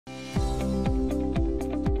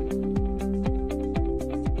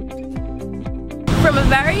From a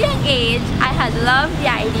very young age, I had loved the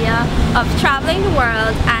idea of traveling the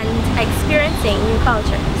world and experiencing new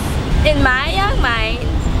cultures. In my young mind,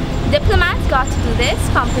 diplomats got to do this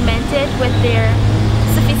complemented with their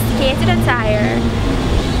sophisticated attire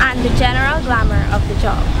and the general glamour of the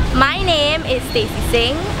job. My name is Stacey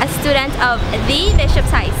Singh, a student of the Bishop's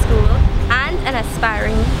High School and an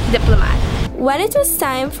aspiring diplomat. When it was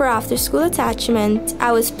time for after-school attachment,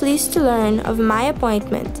 I was pleased to learn of my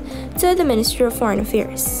appointment to the Ministry of Foreign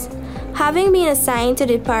Affairs. Having been assigned to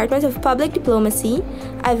the Department of Public Diplomacy,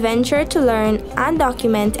 I ventured to learn and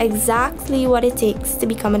document exactly what it takes to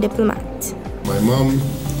become a diplomat. My mom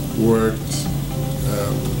worked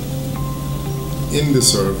in the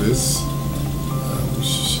service.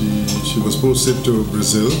 She was posted to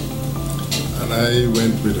Brazil, and I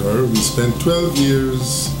went with her. We spent 12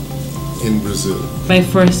 years in Brazil. My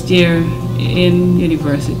first year in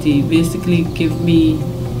university basically gave me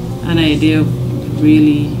an idea of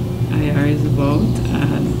really IR is about,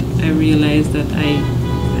 and I realized that I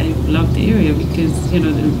love the area because, you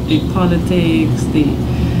know, the politics,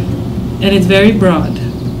 and it's very broad.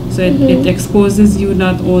 So it exposes you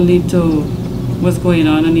not only to what's going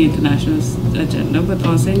on the international agenda, but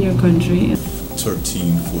also in your country.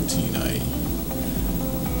 13, 14, I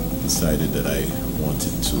decided that I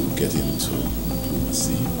wanted to get into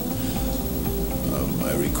diplomacy.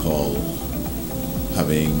 I recall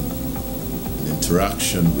having an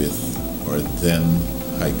interaction with our then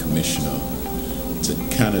High Commissioner to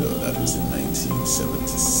Canada. That was in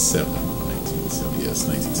 1977. Yes,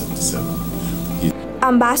 1977.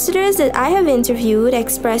 Ambassadors that I have interviewed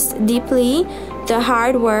expressed deeply the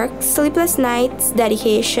hard work, sleepless nights,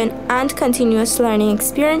 dedication, and continuous learning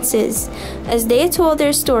experiences as they told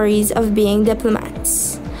their stories of being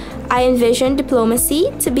diplomats. I envisioned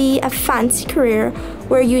diplomacy to be a fancy career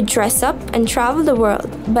where you dress up and travel the world,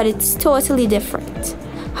 but it's totally different.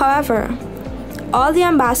 However, all the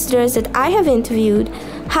ambassadors that I have interviewed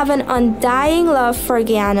have an undying love for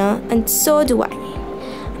Guyana, and so do I.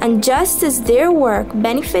 And just as their work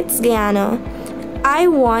benefits Guyana, I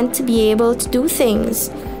want to be able to do things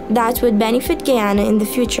that would benefit Guyana in the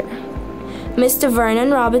future. Mr.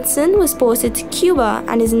 Vernon Robinson was posted to Cuba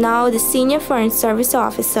and is now the Senior Foreign Service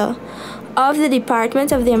Officer of the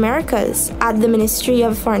Department of the Americas at the Ministry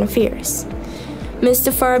of Foreign Affairs.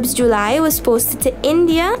 Mr. Forbes July was posted to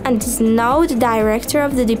India and is now the Director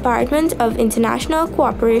of the Department of International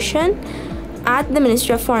Cooperation at the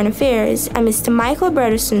Ministry of Foreign Affairs, and Mr. Michael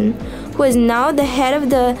Bredesen, who is now the head of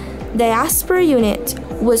the Diaspora Unit,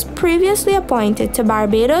 was previously appointed to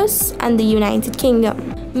Barbados and the United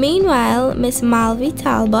Kingdom. Meanwhile, Ms. Malvi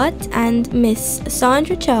Talbot and Ms.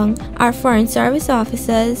 Sandra Chung are Foreign Service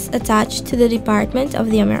officers attached to the Department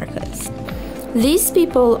of the Americas. These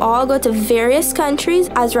people all go to various countries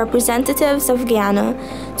as representatives of Guyana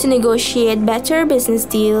to negotiate better business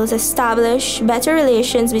deals, establish better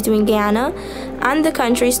relations between Guyana and the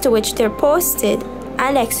countries to which they're posted,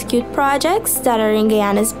 and execute projects that are in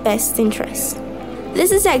Guyana's best interest.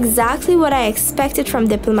 This is exactly what I expected from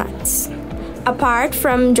diplomats, apart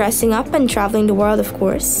from dressing up and traveling the world, of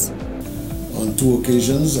course. On 2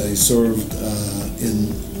 occasions, I served in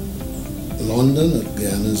London at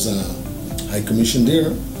Guyana's High Commission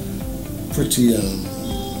there. Pretty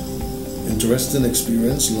interesting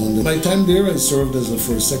experience, London. My time there, I served as a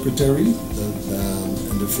first secretary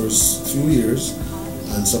in the first few years,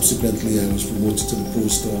 and subsequently I was promoted to the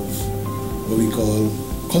post of what we call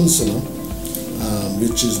consular,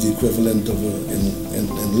 which is the equivalent of,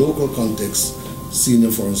 in local context,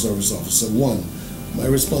 Senior Foreign Service Officer 1. My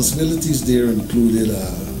responsibilities there included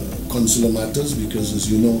consular matters because,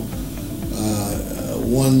 as you know,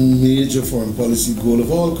 one major foreign policy goal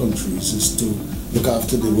of all countries is to look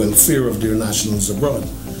after the welfare of their nationals abroad.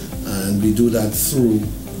 And we do that through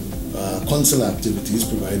consular activities,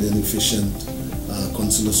 providing efficient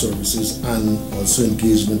consular services and also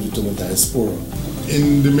engagement with our diaspora.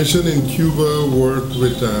 In the mission in Cuba, worked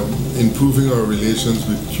with improving our relations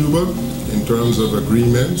with Cuba in terms of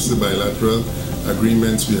agreements, the bilateral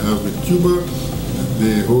agreements we have with Cuba,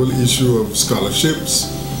 the whole issue of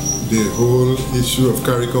scholarships, the whole issue of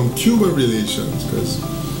CARICOM-Cuba relations, because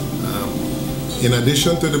in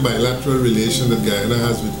addition to the bilateral relation that Guyana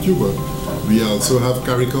has with Cuba, we also have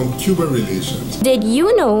CARICOM-Cuba relations. Did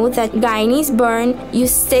you know that Guyanese-born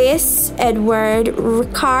Eustace Edward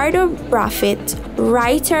Ricardo Braffett,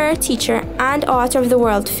 writer, teacher, and author of the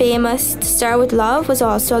world-famous To Stir with Love, was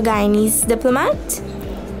also a Guyanese diplomat?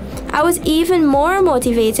 I was even more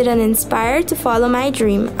motivated and inspired to follow my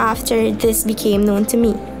dream after this became known to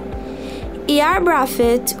me. E.R.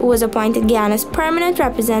 Brafitt was appointed Guyana's permanent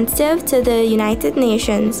representative to the United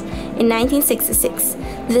Nations in 1966,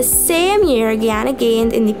 the same year Guyana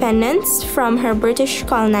gained independence from her British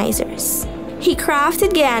colonizers. He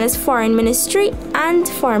crafted Guyana's foreign ministry and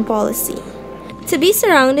foreign policy. To be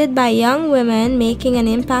surrounded by young women making an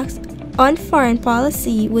impact on foreign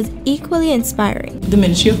policy was equally inspiring. The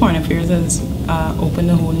Ministry of Foreign Affairs has opened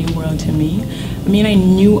a whole new world to me. I mean, I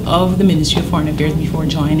knew of the Ministry of Foreign Affairs before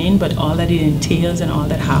joining, but all that it entails and all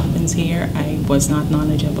that happens here, I was not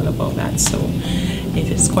knowledgeable about that. So it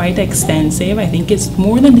is quite extensive. I think it's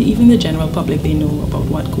more than even the general public, they know about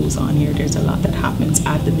what goes on here. There's a lot that happens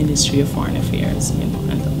at the Ministry of Foreign Affairs, you know,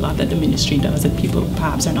 and a lot that the ministry does that people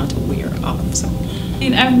perhaps are not aware of. So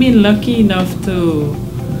I've been lucky enough to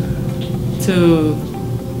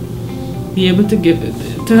be able to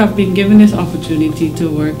have been given this opportunity to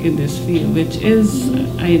work in this field, which is,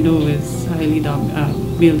 I know, is highly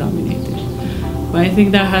male dominated. But I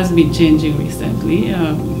think that has been changing recently.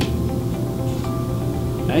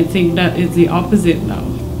 I think that is the opposite now.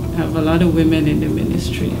 I have a lot of women in the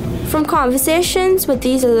ministry. From conversations with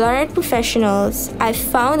these learned professionals, I've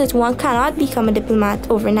found that one cannot become a diplomat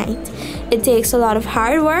overnight. It takes a lot of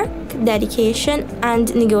hard work, dedication,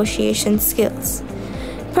 and negotiation skills.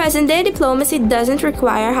 Present-day diplomacy doesn't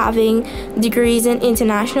require having degrees in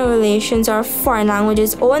international relations or foreign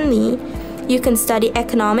languages only. You can study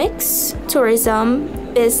economics,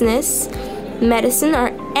 tourism, business, medicine,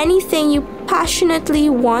 or anything you passionately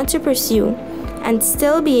want to pursue and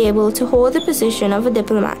still be able to hold the position of a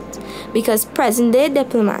diplomat, because present-day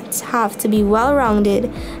diplomats have to be well-rounded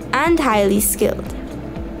and highly skilled.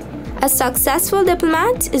 A successful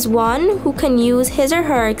diplomat is one who can use his or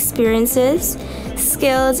her experiences,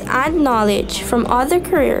 skills, and knowledge from other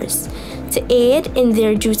careers to aid in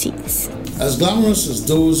their duties. As glamorous as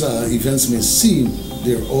those events may seem,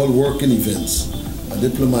 they're all working events. A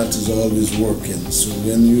diplomat is always working. So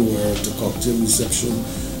when you are at a cocktail reception,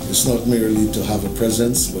 it's not merely to have a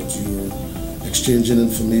presence, but you're exchanging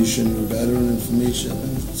information, you're gathering information.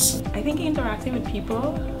 I think interacting with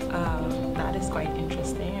people, that is quite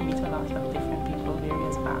interesting. I meet a lot of different people,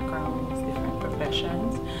 various backgrounds, different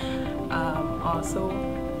professions. Also,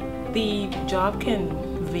 the job can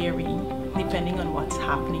vary depending on what's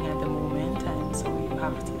happening at the moment, and so you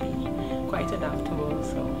have to be quite adaptable.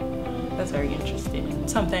 So that's very interesting.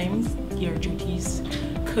 Sometimes your duties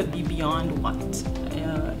could be beyond what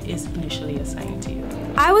is initially assigned to you.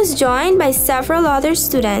 I was joined by several other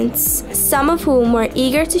students, some of whom were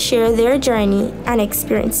eager to share their journey and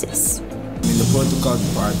experiences. I'm in the protocol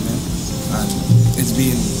department, and it's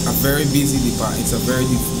been a very busy department. It's a very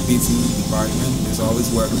busy department. There's always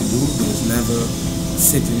work to do. There's never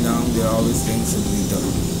sitting down. There are always things to be done.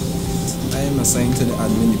 I am assigned to the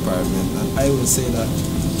admin department, and I would say that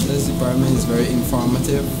this department is very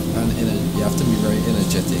informative, and you have to be very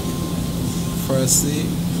energetic. Firstly,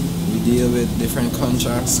 we deal with different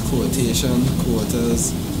contracts, quotation,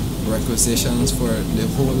 quotas, requisitions for the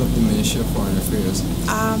whole of the Ministry of Foreign Affairs.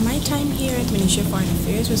 My time here at Ministry of Foreign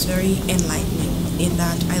Affairs was very enlightening in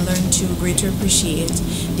that I learned to greatly appreciate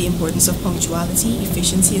the importance of punctuality,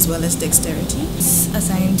 efficiency, as well as dexterity.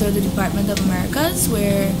 Assigned to the Department of Americas,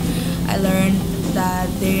 where I learned that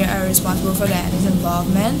they are responsible for Guyana's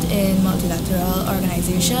involvement in multilateral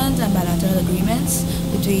organizations and bilateral agreements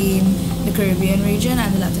between the Caribbean region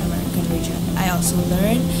and the Latin American region. I also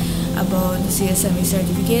learned about the CSMA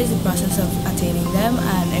certificates, the process of attaining them,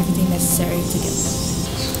 and everything necessary to get them.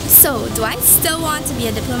 So, do I still want to be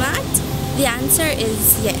a diplomat? The answer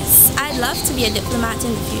is yes. I'd love to be a diplomat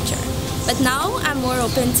in the future. But now I'm more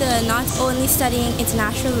open to not only studying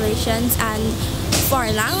international relations and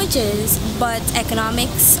foreign languages, but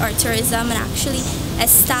economics or tourism, and actually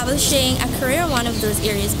establishing a career in one of those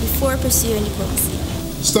areas before pursuing diplomacy.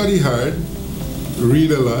 Study hard,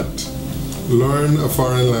 read a lot, learn a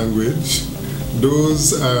foreign language.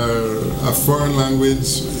 A foreign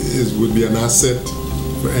language would be an asset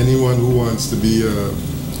for anyone who wants to be a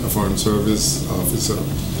foreign service officer.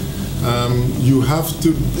 You have to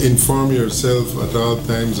inform yourself at all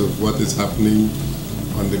times of what is happening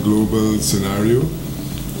on the global scenario.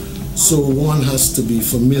 So one has to be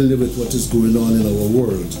familiar with what is going on in our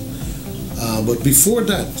world. But before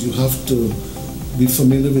that, you have to be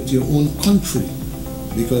familiar with your own country,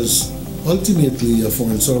 because ultimately a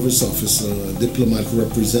foreign service officer, a diplomat,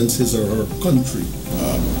 represents his or her country.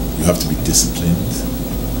 You have to be disciplined,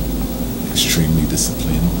 extremely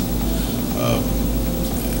disciplined,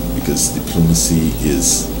 because diplomacy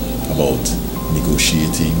is about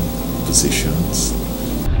negotiating positions.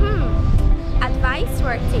 Advice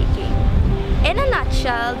worth taking. In a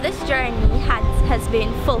nutshell, this journey has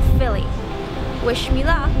been fulfilling. Wish me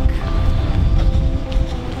luck.